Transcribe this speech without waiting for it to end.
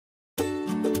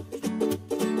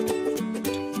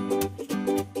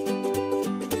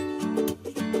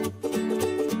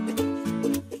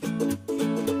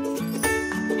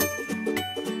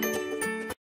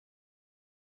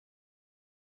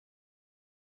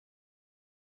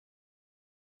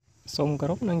សូមគោ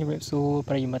រពនឹងជម្រាបសួរ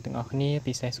ប្រិយមិត្តទាំងអស់គ្នា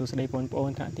ពិសេសសួស្តីបងប្អូ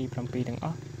នថ្នាក់ទី7ទាំងអ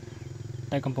ស់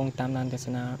ដែលកំពុងតាមដានទស្ស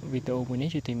នាវីដេអូមួយនេះ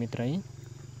ជាទីមេត្រី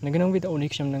នៅក្នុងវីដេអូនេះ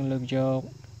ខ្ញុំនឹងលើកយក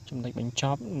ចំណុចបញ្ច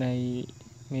ប់នៃ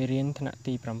មេរៀនថ្នាក់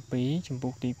ទី7ជំពូ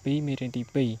កទី2មេរៀនទី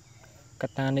2ក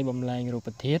ត្តានៃបំលែងរូប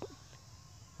ធាតុ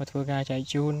មកធ្វើការចែក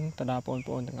ជូនទៅដល់បង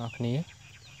ប្អូនទាំងអស់គ្នា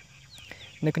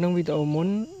នៅក្នុងវីដេអូមុន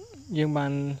យើងបា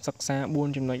នសិក្សា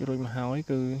4ចំណុចរួចមកហើយ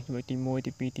គឺចំណុចទី1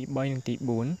ទី2ទី3និងទី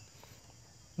4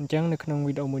អញ្ចឹងនៅក្នុង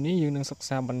វីដេអូមួយនេះយើងនឹងសិក្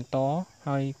សាបន្ត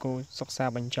ហើយក៏សិក្សា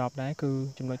បញ្ចប់ដែរគឺ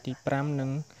ចំណុចទី5និង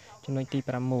ចំណុចទី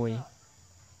6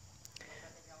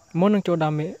មុននឹងចូលដ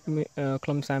ល់ខ្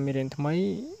លឹមសារមេរៀនថ្មី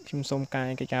ខ្ញុំសូមកែ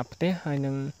កិច្ចការផ្ទះហើយ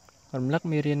នឹងរំលឹក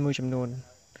មេរៀនមួយចំនួន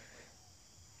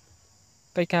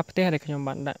កិច្ចការផ្ទះដែលខ្ញុំ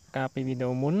បានដាក់កាលពីវីដេ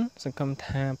អូមុនសង្ឃឹម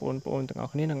ថាបងប្អូនទាំងអ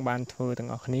ស់គ្នានឹងបានធ្វើទាំង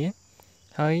អស់គ្នា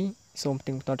ហើយសូមផ្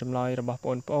ទៀងផ្ទាត់ចម្លើយរបស់ប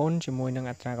ងប្អូនជាមួយនឹង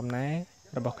អត្រាកំណែ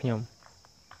របស់ខ្ញុំ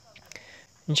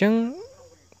អញ្ចឹង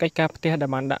កិច្ចការផ្ទះដែល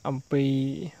បានដាក់អំពី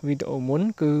វីដេអូមុន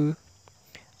គឺ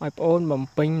ឲ្យបងប្អូនបំ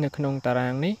ពេញនៅក្នុងតារា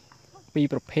ងនេះពី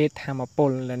ប្រភេទធម្មព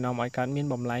លដែលនាំឲ្យកើតមាន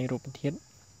បំលែងរូបធាតុ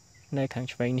នៅខាង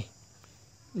ឆ្វេងនេះ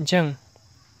អញ្ចឹង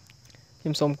ខ្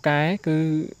ញុំសូមកែគឺ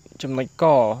ចំណុចក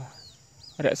រ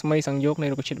ស្មីසංយោគនៃ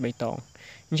រុក្ខជាតិបៃតង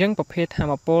អញ្ចឹងប្រភេទធ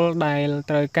ម្មពលដែល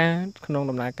ត្រូវការក្នុង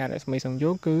ដំណើរការរស្មីසං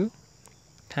យោគគឺ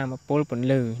ធម្មពលពន្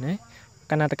លឺណា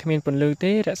កាលណាតែគ្មានពន្លឺ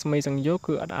ទេរស្មីසංយោគ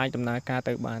គឺអត់អាចដំណើរការ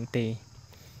ទៅបានទេ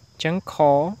អញ្ចឹងខ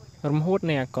រំហួត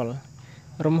នៃអាកុល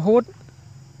រំហួត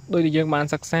ដោយដែលយើងបាន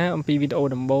សិក្សាអំពីវីដេអូ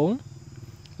ដំបូង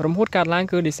រំហួតកើតឡើង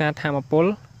គឺដោយសារធម្មពល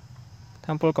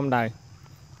កម្ដៅ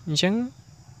អញ្ចឹង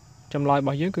ចម្លើយរប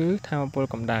ស់យើងគឺធម្មពល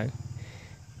កម្ដៅ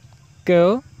កើ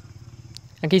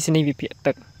អគ្គិសនីវិភាគ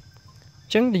ទឹកអ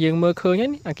ញ្ចឹងដែលយើងមើលឃើញហ្នឹ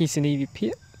ងអគ្គិសនីវិភា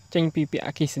គចេញពីពាក្យអ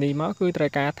គ្គិសនីមកគឺត្រូវ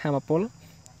ការធម្មពល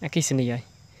អគ្គិសនីហើយ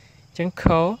អញ្ចឹងខ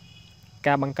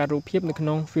ការបង្កើតរូបភាពនៅក្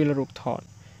នុង field រូបថត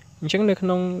អញ្ចឹងនៅក្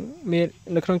នុ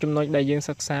ងចំណុចដែលយើង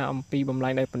សិក្សាអំពីបំលែ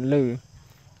ងដោយពន្លឺ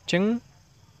អញ្ចឹង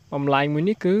បំលែងមួយ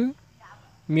នេះគឺ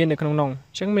មាននៅក្នុងនោះ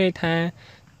អញ្ចឹងមានន័យថា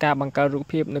ការបង្កើតរូប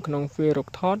ភាពនៅក្នុង field រូប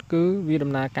ថតគឺវា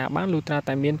ដំណើរការបានលុះត្រា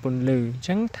តែមានពន្លឺអញ្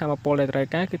ចឹងធម្មពលដែលត្រូវ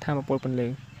ការគឺធម្មពលពន្លឺ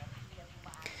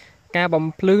ការបំ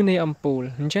ភ្លឺនៃអំពូល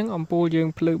អញ្ចឹងអំពូលយើង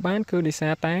ភ្លឺបានគឺដោយសា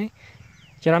រតែ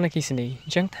ចរន្តអគ្គិសនីអ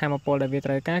ញ្ចឹងធម្មពលដែលវា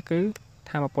ត្រូវការគឺ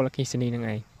ធម្មពលអគ្គិសនីនឹង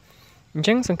ឯងអញ្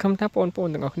ចឹងសង្ឃឹមថាបងប្អូន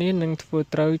ទាំងអស់គ្នានឹងធ្វើ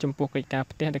ត្រូវចំពោះកិច្ចការ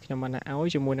ផ្ទះដែលខ្ញុំបានដាក់ឲ្យ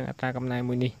ជាមួយនឹងអត្រាកំណែ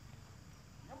មួយនេះ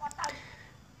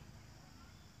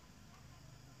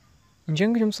អញ្ចឹង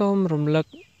ខ្ញុំសូមរំលឹក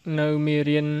នៅមេ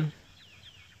រៀន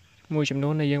មួយចំនួ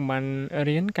នដែលយើងបាន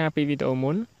រៀនកាលពីវីដេអូ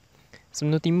មុនសំ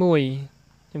ណួរទី1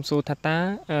ខ្ញុំសួរថាតើ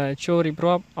ចូលរៀប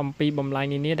រាប់អំពីបំលែង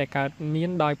នានាដែលកើតមាន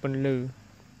ដោយពន្លឺ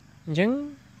អញ្ចឹង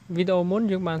វីដេអូមុន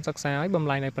យើងបានសិក្សាឲ្យបំ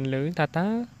លែងដោយពន្លឺថាតើ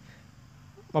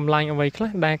បំលែងអ្វីខ្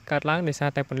លះដែលកើតឡើងដោយសារ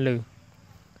តែពន្លឺ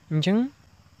អញ្ចឹង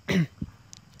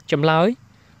ចម្លើយ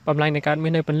បំលែងដែលកើតមា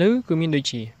ននៅពន្លឺគឺមានដូច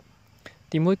ជា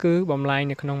ទី1គឺបំលែង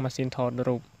នៅក្នុងម៉ាស៊ីនថត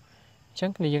រូបអញ្ចឹ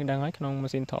ងគ្នាយើងដឹងហើយក្នុងម៉ា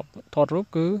ស៊ីនថតរូប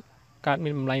គឺកើតមា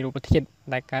នបំលែងរូបធាតុ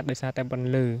ដែលកើតដោយសារតែពន្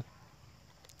លឺ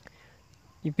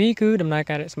ទី2គឺដំណើរ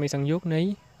ការរស្មីසංយោគនៃ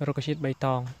រុក្ខជាតិបៃត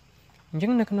ងអញ្ចឹ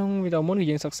ងនៅក្នុងវីដេអូមុនគឺ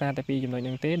យើងសិក្សាតែពីចំណុចហ្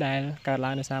នឹងទេដែលកើតឡើ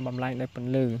ងដោយសារបំលែងដោយព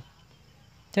ន្លឺ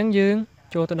អញ្ចឹងយើង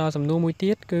ចូលទៅដល់សំណួរមួយ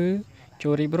ទៀតគឺចូ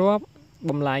លរៀបរាប់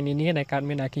បំលែងនានាដែលកើត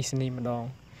មានអគ្គិសនីម្ដង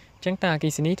អញ្ចឹងតើអគ្គិ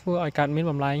សនីធ្វើឲ្យកើតមាន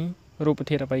បំលែងរូប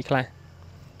ធាតុអ្វីខ្លះ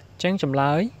អញ្ចឹងចម្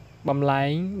លើយបំលែ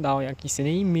ងដោយអគ្គិស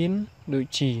នីមានដូច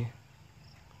ជា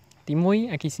ទី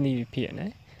1អគ្គិសនីវិភាគណា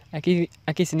អ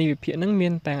គ្គិសនីវិភាគហ្នឹងមា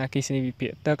នទាំងអគ្គិសនីវិភា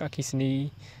គទឹកអគ្គិសនី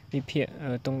វិភាគ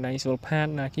ទង់ដៃសូលផាត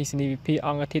និងអគ្គិសនីវិភាគអ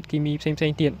ង្គធាតុគីមីផ្សេង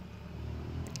ទៀត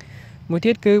មួយ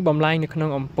ទៀតគឺបំលែងនៅក្នុង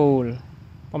អំពូល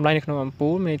បំលែងនៅក្នុងអំពូ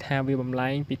លមានន័យថាវាបំលែ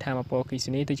ងពីធម្មពលអគ្គិស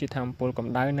នីទៅជាធម្មពលក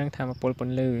ម្ដៅនិងធម្មពលព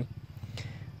ន្លឺ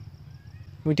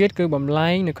មួយទៀតគឺបំលែ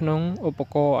ងនៅក្នុងឧប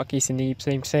ករណ៍អគ្គិសនីផ្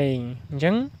សេងអញ្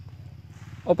ចឹង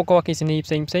ឧបករណ៍អគ្គិសនី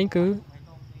ផ្សេងគឺ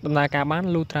ដំណើរការបាន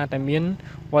លុះត្រាតែមាន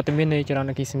វត្តមាននៃចរន្ត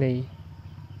អគ្គិសនី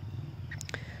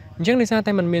អញ្ចឹងដោយសារ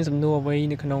តែมันមានសំណួរអ្វី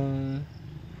នៅក្នុង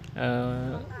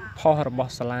ផុសរប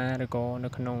ស់សាលាឬក៏នៅ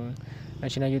ក្នុង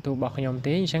Channel YouTube របស់ខ្ញុំ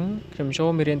ទេអញ្ចឹងខ្ញុំចូល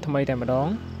មេរៀនថ្មីតែម្ដង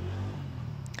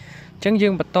អញ្ចឹងយើ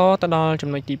ងបន្តទៅដល់ចំ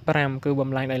ណុចទី5គឺបំ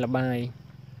លែងដោយលបាយ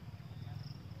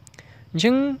អញ្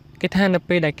ចឹងគេថានៅ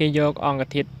ពេលដែលគេយកអង្គ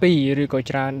ធាតុ2ឬក៏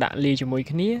ច្រើនដាក់លាយជាមួយ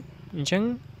គ្នាអញ្ចឹង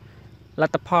ល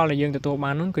ទ្ធផលដែលយើងទទួល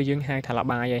បាននោះគឺយើងហៅថាល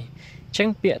បាយហើយអញ្ចឹង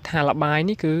ពាក្យថាលបាយ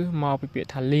នេះគឺមកពីពាក្យ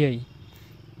ថាលាយ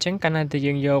អញ្ចឹងកាលណាតែ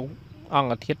យើងយកអង្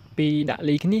គធាតុ2ដាក់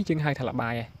លាយគ្នាយើងហៅថាលបា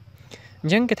យហើយអ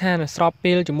ញ្ចឹងគេថាស្រប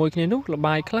ពេលជាមួយគ្នានោះល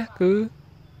បាយខ្លះគឺ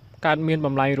កើតមាន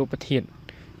បំលែងរូបធាតុ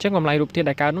អញ្ចឹងបំលែងរូបធាតុ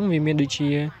ដែលកើតនោះវាមានដូចជា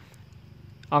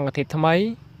អង្គធាតុថ្មី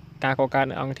ការកកើត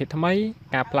នៃអង្គធាតុថ្មី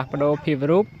ការផ្លាស់ប្ដូរភាព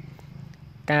រូប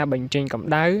ការបញ្ចេញកម្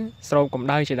ដៅស្រោបកម្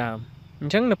ដៅជាដើមអ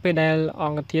ញ្ចឹងនៅពេលដែលអ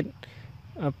ង្គធាតុ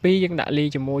ពីរយើងដាក់លាយ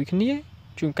ជាមួយគ្នា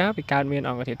ជួនកាលវាកើតមាន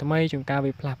អង្គធាតុថ្មីជួនកាល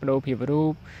វាផ្លាស់ប្ដូរភាពរូ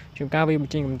បជួនកាលវាប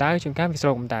ញ្ចេញកម្ដៅជួនកាលវាស្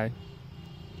រោបកម្ដៅ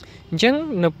អញ្ចឹង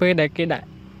នៅពេលដែលគេដាក់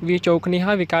វាចូលគ្នា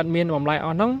ហើយវាកើតមានបំលែងអ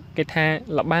ស់ហ្នឹងគេថា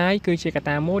លបាយគឺជាកត្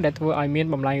តាមួយដែលធ្វើឲ្យមាន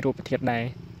បំលែងរូបធាតុដែរ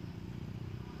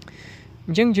អ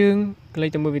ញ្ចឹងយើងកលេច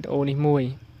ទៅមើលវីដេអូនេះមួយ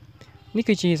នេះ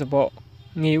គឺជាសបក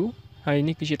ងាវហើយ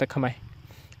នេះគឺជាទឹកខ្មេះ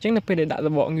អញ្ចឹងនៅពេលដែលដាក់ស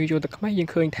បកងាវចូលទឹកខ្មេះយើង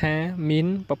ឃើញថាមាន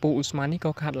ពពុះឧស្ម័ននេះ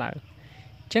ក៏កើតឡើង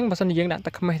អញ្ចឹងបើសិនជាយើងដាក់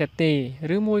ទឹកខ្មេះទៅទេ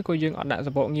ឬមួយក៏យើងអត់ដាក់ស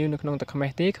បកងាវនៅក្នុងទឹកខ្មេះ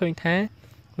ទេឃើញថា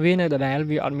វានៅដដែល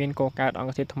វាអត់មានកកើតអង្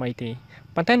គធាតុថ្មីទេ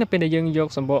ប៉ុន្តែនៅពេលដែលយើងយក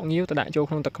សបកងាវទៅដាក់ចូល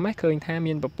ក្នុងទឹកខ្មេះឃើញថា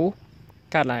មានពពុះ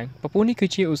កើតឡើងពពុះនេះគឺ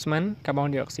ជាឧស្ម័នកាបូន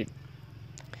ឌីអុកស៊ីត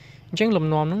អញ្ចឹងលំ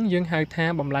នាំហ្នឹងយើងហៅថា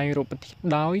បំលែងរូបធាតុ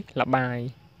ដោយលបាយ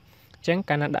អញ្ចឹង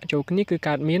កាលណាដាក់ចូលគ្នាគឺ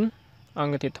កើតមានអ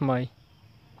ង្គធាតុថ្មី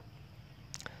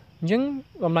អញ្ចឹង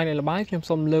បំលែងលបាយខ្ញុំ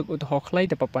សូមលើកឧទាហរណ៍ខ្លី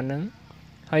តែប៉ុណ្្នឹង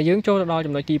ហើយយើងចូលទៅដល់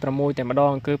ចំណុចទី6តែម្ដ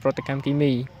ងគឺប្រតិកម្មគី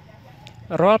មី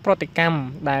រាល់ប្រតិកម្ម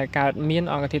ដែលកើតមាន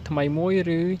អង្គធាតុថ្មីមួយ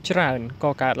ឬច្រើន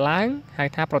ក៏កើតឡើងហៅ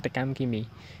ថាប្រតិកម្មគីមី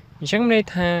អញ្ចឹងមានន័យ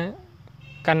ថា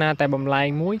កាលណាតែបំលែង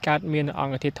មួយកើតមានអ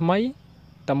ង្គធាតុថ្មី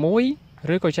តែមួយ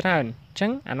ឬក៏ច្រើនអញ្ចឹ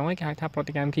ងអានោះគេហៅថាប្រ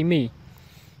តិកម្មគីមី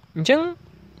អញ្ចឹង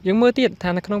យើងមើលទៀតថា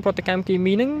នៅក្នុងប្រតិកម្មគី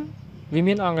មីហ្នឹងវា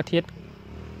មានអង្គធាតុ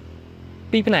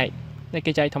ពីរផ្នែកដែល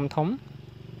គេចែកធំ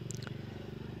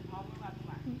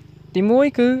ទី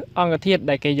1គឺអង្គធាតុ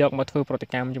ដែលគេយកមកធ្វើប្រតិ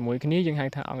កម្មជាមួយគ្នាយើងហៅ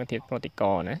ថាអង្គធាតុប្រតិក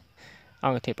រណាអ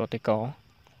ង្គធាតុប្រតិករ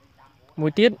មួ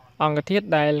យទៀតអង្គធាតុ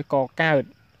ដែលកកើត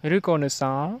ឬក៏នៅស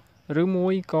ល់ឬមួ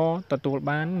យក៏ទទួល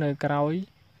បាននៅក្រោយ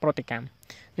ប្រតិកម្ម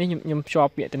នេះខ្ញុំភ្ជា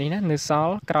ប់ពាក្យទៅនេះណានៅស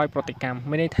ល់ក្រោយប្រតិកម្ម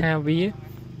មានន័យថាវា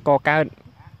កកើត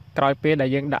ក្រោយពេលដែល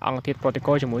យើងដាក់អង្គធាតុប្រតិក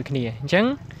រជាមួយគ្នាអញ្ចឹង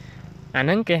អាហ្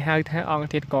នឹងគេហៅថាអង្គ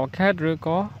ធាតុកកើតឬ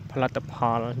ក៏ផលិតផ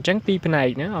លអញ្ចឹងពីរផ្នែក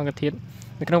ណាអង្គធាតុ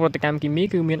នៅក្នុងប្រតិកម្មគីមី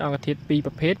គឺមានអង្គធាតុពីរ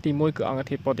ប្រភេទទី1គឺអង្គ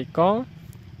ធាតុប្រតិករ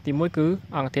ទី1គឺ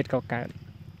អង្គធាតុកកើត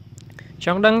ច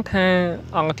ង់ដឹងថា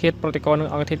អង្គធាតុប្រតិករនិង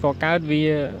អង្គធាតុកកើតវា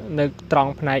នៅត្រ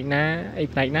ង់ផ្នែកណាអី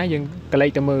ផ្នែកណាយើងកលេច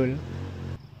ទៅមើល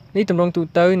នេះទម្រង់ទូ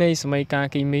ទៅនៃសមីការ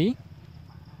គីមី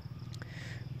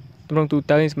ទម្រង់ទូ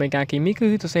ទៅនៃសមីការគីមីគឺ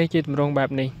សរសេរជាទម្រង់បែប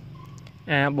នេះ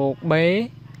A បូក B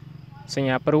សញ្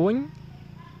ញាព្រួញ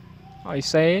ឲ្យ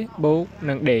C បូក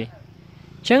នឹង D អ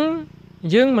ញ្ចឹង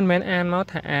យើងមិនមែនអានមក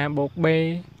ថា A បូក B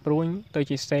ព្រួញទៅ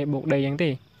ជា C បូក D យ៉ាងទេ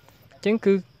អញ្ចឹង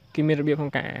គឺគេមានរបៀបក្នុ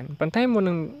ងការអានប៉ុន្តែមុន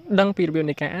នឹងដឹងពីរបៀប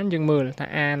នៃការអានយើងមើលថា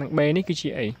A និង B នេះគឺជា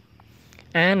អី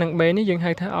A និង B នេះយើង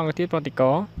ហៅថាអង្គធាតុប្រតិក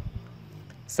រ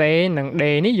C និង D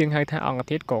នេះយើងហៅថាអង្គ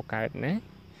ធាតុកកើតណា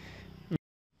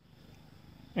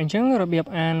អញ្ចឹងរបៀប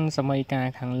អានសមីការ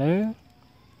ខាងលើ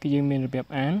គឺយើងមានរបៀប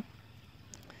អាន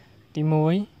ទី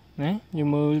1ណាយើង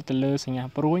មើលទៅលើសញ្ញា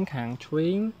ព្រួញខាងឆ្វេ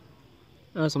ង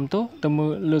សំទោសទៅមើ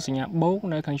លលើសញ្ញាបូក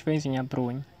នៅខាងឆ្វេងសញ្ញាព្រួ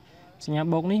ញសញ្ញា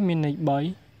បូកនេះមានន័យ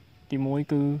3ទី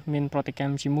1គឺមានប្រតិក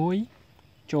ម្មជាមួយ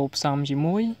ចូលផ្សំជា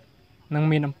មួយនិង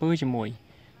មានអំពើជាមួយ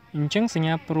អញ្ចឹងសញ្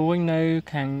ញាព្រួញនៅ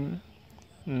ខាង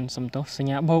សំទោសសញ្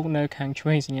ញាបូកនៅខាងឆ្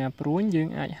វេងសញ្ញាព្រួញយើង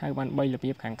អាចហៅបាន3រ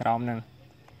បៀបខាងក្រោមហ្នឹង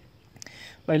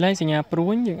ដោយឡែកសញ្ញាព្រួ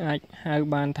ញយើងអាចហៅ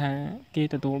បានថាគេ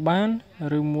ទទួលបាន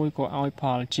ឬមួយក៏ឲ្យផ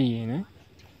លជាណា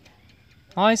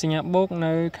ហើយសញ្ញាបូក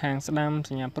នៅខាងស្ដាំ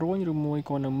សញ្ញាព្រួញឬមួយ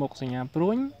ក៏នៅមុខសញ្ញាព្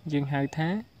រួញយើងហៅថា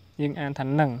យើងអានថា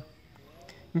នឹង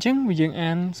អញ្ចឹងយើង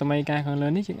អានសមីការខាងលើ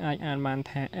នេះយើងអាចអានបាន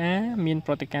ថា A មាន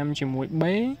ប្រតិកម្មជាមួយ B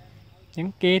អញ្ចឹង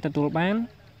គេទទួលបាន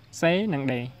C និង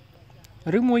D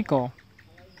ឬមួយក៏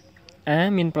A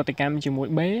មានប្រតិកម្មជាមួយ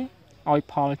B ឲ្យ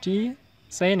ផលជា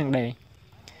C និង D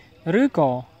ឬក៏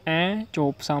A ចូល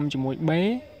ផ្សំជាមួយ B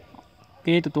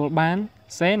គេទទួលបាន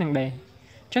C និង D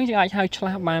អញ្ចឹងយើងអាចហៅឆ្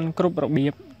លាស់បានគ្រប់របៀ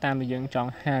បតាមដែលយើងច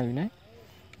ង់ហៅណា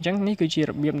អញ្ចឹងនេះគឺជា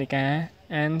របៀបនៃការ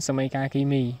អានសមីការគី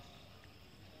មី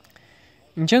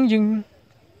អញ្ចឹងយើង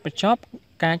បញ្ចប់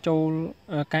កា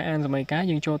រអានសមីការ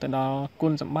យើងចូលទៅដល់គុ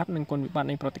ណសម្បត្តិនិងគុណវិបត្តិ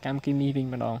នៃប្រតិកម្មគីមីវិញ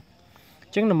ម្ដងអ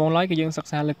ញ្ចឹងដំបូងឡើយគឺយើងសិក្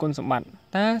សាលើគុណសម្បត្តិ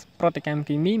តើប្រតិកម្ម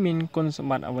គីមីមានគុណសម្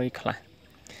បត្តិអ្វីខ្លះ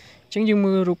អញ្ចឹងយើង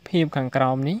មើលរូបភាពខាងក្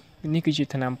រោមនេះគឺជា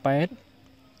ថ្នាំពេទ្យ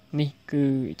នេះគឺ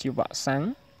ជាវ៉ាក់សាំង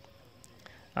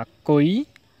អាគុយ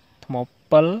ថ្ម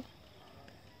ពិល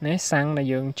នេះសាំងដែល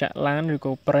យើងចាក់ឡានឬ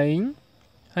ក៏ប្រេង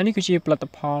ហើយនេះគឺជាផលិត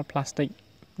ផលផ្លាស្ទិក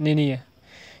នានាអ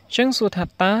ញ្ចឹងសួរថា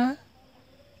តើ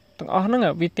ទាំងអស់ហ្នឹង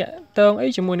វាតាក់ទងអី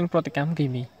ជាមួយនឹងប្រតិកម្មគី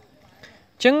មី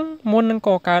អញ្ចឹងមុននឹងក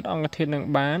កើតអង្គធាតុនឹង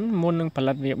បានមុននឹងផ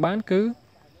លិតវាបានគឺ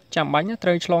ចាំបាច់ត្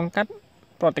រូវឆ្លងកាត់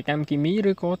ប្រតិកម្មគីមី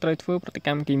ឬក៏ត្រូវធ្វើប្រតិក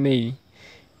ម្មគីមី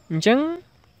អញ្ចឹង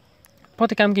ប្រ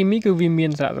តិកម្មគីមីគឺវាមា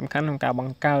នសារៈសំខាន់ក្នុងការប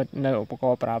ង្កើតនៅឧបក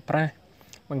រណ៍ប្រើប្រាស់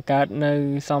បង្កើតនៅ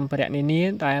សម្ភារៈនានា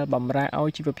ដែលបម្រើឲ្យ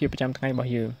ជីវភាពប្រចាំថ្ងៃរបស់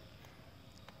យើង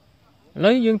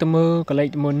lấy dương từ mưa cái lấy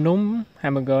từ mưa nôm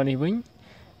hamburger này với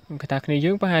cái ta này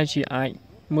dương có hai chị ai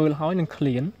mưa là hói nên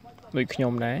clean với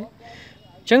nhom đấy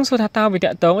chẳng số tao vì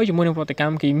tệ tớ ấy chỉ mua được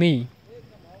protein kỳ mì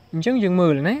chẳng dương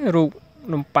mưa là nấy rụt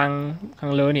nôm pang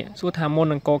hàng lớn nè số tham môn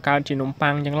đang co cao chỉ nôm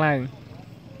pang chẳng lại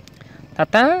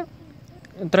ta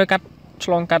trời cắt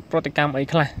slong cắt protein ấy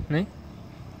khla đấy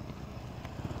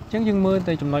chẳng dương mưa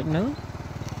từ chấm nói nắng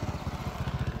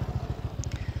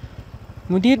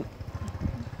một tiết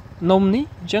nôm ní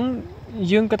chẳng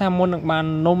dương cái tham môn đang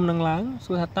bàn nôm đang láng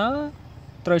số ta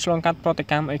trời slong cắt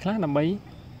protein ấy khla nằm ấy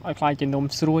ở khai chỉ nôm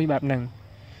xuôiแบบหนึ่ง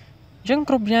chẳng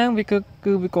cướp giang vì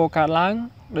cứ vì co cao láng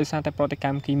โดยสารแต่โปรตี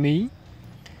นคีมี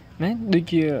นะโดย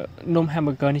ที่นมแฮมเบ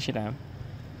อร์เกอร์นี่ใช่ไหม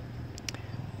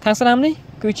ทางสนามนี่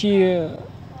คือที่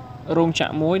โรงจัก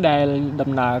รมวยได้ด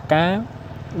ำเนินการ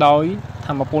โดยท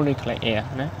ำมาปูนในคลายแอร์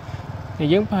นะใน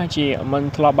ยังพาจีมัน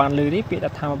ทลอบานเลยที่เปิด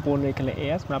ทำมาปูนในคลายแอ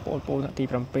ร์สำหรับปูนตี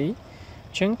ปรำปี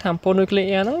ฉันทำปูนในคลาย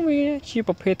แอร์นั้นวิชีป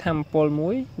ระเภททำปูนมว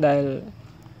ยได้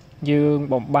ยืง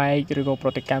บ่มใบหรือโปร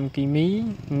ตีนคีมี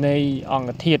ในอ่อง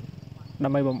กระเทียดท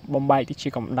ำให้บ่มใบที่ชี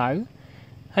กำได้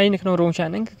ให้ในขนมโรงชา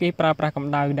นั้นคือปลาปลาก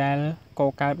ำดาวได้ก่อ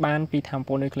การบ้านปีทำโป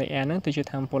รในเคลแอนนั้นตัวจะ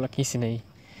ทำโปรลักคิสนี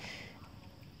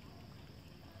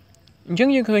ยัง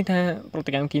เคยทำโปร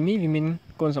ตีนกิมีวิมิน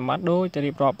กลสมบัติโดยจะเ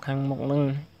รียบรอบขังหมกนึง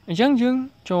ยัง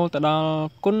โจตดอ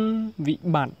กุนวิ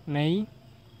บัติใน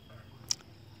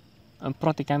โปร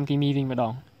ตีนกิมีวิ่งมาดอ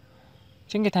ง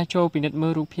ฉันก็ทำโจปีนัดมื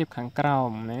อรูปเพียบขังกราว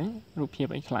นะรูปเพียบ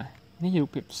ไอ้ขลานี่รูป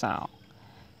เพียบสาว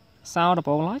แต่บ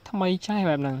อกว่าทำไมใช่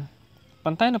แบบนั้นปั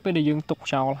นท้ายเราไปได้ยืงตก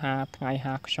เช้าหาไงห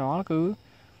าช้อคือ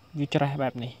วิจัยแบ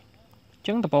บนี้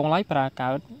จึงตะปองไล่ปลาเกิ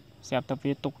ดเสียบตะ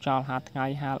วีตกเช้าหาไง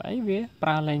หาไหลวิปล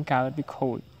าเล่นเกิดวิโค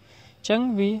ยจึง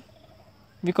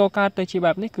วิโกการเตจีแบ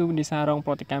บนี้คือวิสารองโป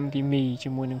รตีนกิมีจ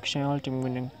มูกหนึ่งเช้าจมูก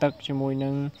หนึ่งตึกจมูกห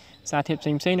นึ่งสาธิตเ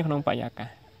ซ็งในขนมปังยากะ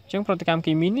จึงโปรตีน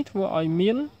กิมีนี่ทั่วไอเมี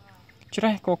ยนจะไ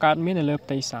ด้โกการเมียนในเลือบไ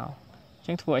ตสาว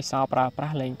จึงทั่วไอสาวปลา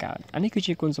เล่นเกิดอันนี้คือ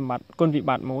ชีคุณสมบัติคุณวิ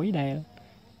บัติมวยได้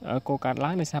โกการล้า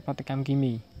งในสารโปรตีนกิ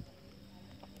มี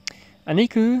อันนี้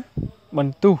คือบรร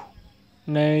ทุก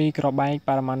ในกรอบใบป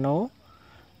ารามาโน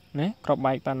นะกรอบใบ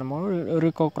ปารามาโนหรื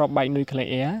อกรอบใบนุยเคล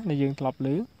เอในยืนกรอบห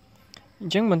รือ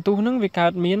จังบรรทุกนั้นวิกา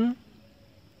รมีน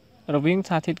เราวิ่งส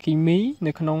าธิตกิมีใน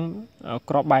ขนม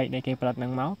กรอบใบในเกปรัดหนั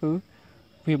งเมาส์คือ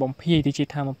วิบอมพีที่จิต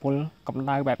ทำมาปนกับไ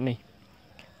ด้แบบนี้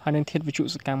ภายในเทศวิจุ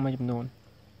สกรรมมาจำนวน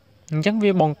จังวิ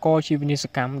บองโกชีวินิส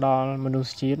กรรมดอลมนุษ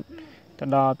ย์จิตแต่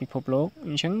ดอปิภพโลก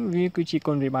จังวิคือจีก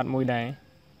ลวิบัติมวยได้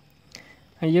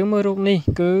ให้ยืมมือรูปนี่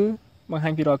คือบางให้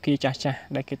พี่รอกีจ่า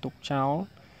ได้เกิดตุกเช้า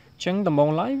จังตะมอง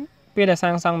ไล่เพื่อแต่สร้า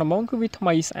งตะมองคือวิทำไม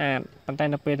สะอาดปัจจัย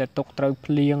นับเพื่อแต่ตกเตาเพ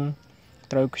ลียงเ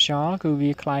ตาช้อคือวิ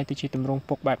คลายติจิตตำรง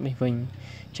ปกแบบในวิ่ง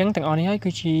จังแต่อันนี้ให้คื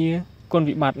อชีกล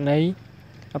วิบัติใน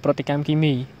โปรตีนกิ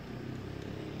มี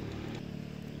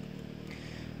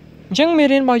จังมี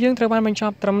เรียนบ่อยยังตระบานบรรจ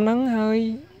บตรำนังให้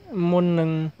มุนหนึ่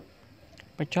ง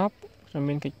บรรจบจะเ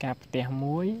ป็นกิจกรรมเตะม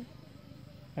วย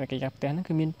กิจกรรมเตะนั้น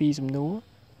คือมีปีสม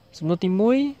นุตีม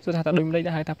วยสุดท้ายตัดดุมได้ไ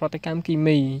ด้ทำโปรตีนกิ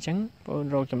มีจัง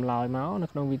เราจำลอยเมาส์ใน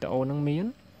ขนมวิตาโอนังเมียน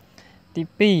ตี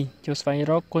ปีจุดไฟ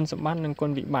รบคนสมบัติหนึ่งคน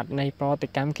วิบัติในโปรตี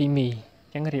นกิมี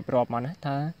จังเรียบรอบมานะ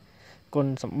ถ้าคน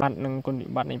สมบัติหนึ่งคนวิ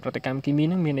บัติในโปรตีนกิมี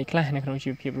นั้นมีในคลาสในขนมชี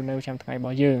วเพียบดูในประจำថ្ងៃบ่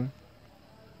อยยืง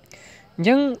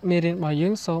ยังมีเรียนบ่อยยื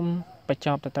งสมประจ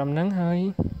อบแต่ตรำนังให้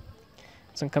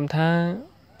สังคมท่า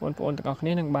ปนต่างๆ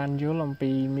นี้หนึ่งบานยุลม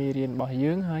ปีมีเรียนบ่อย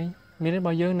ยืงให้มีเรียน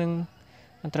บ่อยยืงหนึ่ง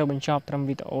อันตรบัญชอบตรำ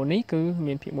วิดีโอนี้คือ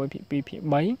มีเพียบมวยเพียบปีเพียบ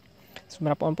ใบสำห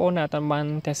รับปนตรำบัน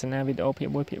เทศนาวิดีโอเพียบ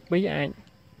มวยเพียบปีอาจ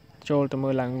โจลตัวมื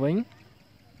อหลังวิ่ง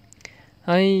ใ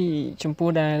ห้ชมพู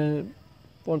ได้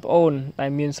ปนได้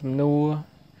มีสำนัว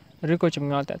หรือก็จ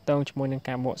ำงอแต่ต้องจมวยในก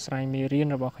ารบทสไลมีเรียน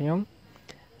ระบบขยม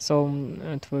ส้ม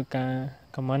ถือการ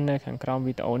คอมเมนต์ในขังกรอง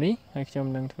วิดีโอนี้ให้ชม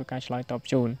นั่งถือการฉลายตอบ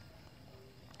โจทย์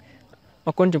บ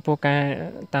างคนจะโปรการ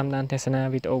ตามด้านเทศนา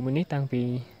วิดีโอวันนี้ตั้งปี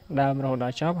ดาวเราได้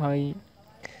ชอบให้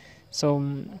ส้ม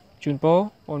จูนโป้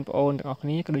ปนต่างออก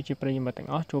นี้ก็ดูจีปรีมาต่าง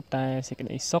ออกจูบตาสิกระไ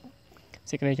ดซก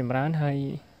สิกระไดจำร้านให้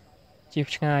จีบ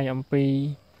ง่ายปี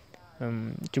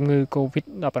จุงมือโควิด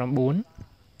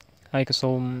-19ให้กระ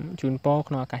ส้มจูนโป้ข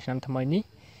นอากาศนั้นทำไมนี้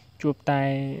จูบตา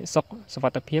ซกสวั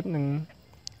สดิภาพหนึ่ง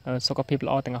สกปรกล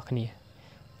ะอต่างออกนี้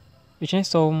ดิฉัน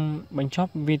ส้มบัญชอบ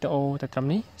วิดีโอแต่ตอน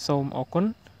นี้ส้มออกก้น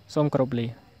ส้มกรอบเลย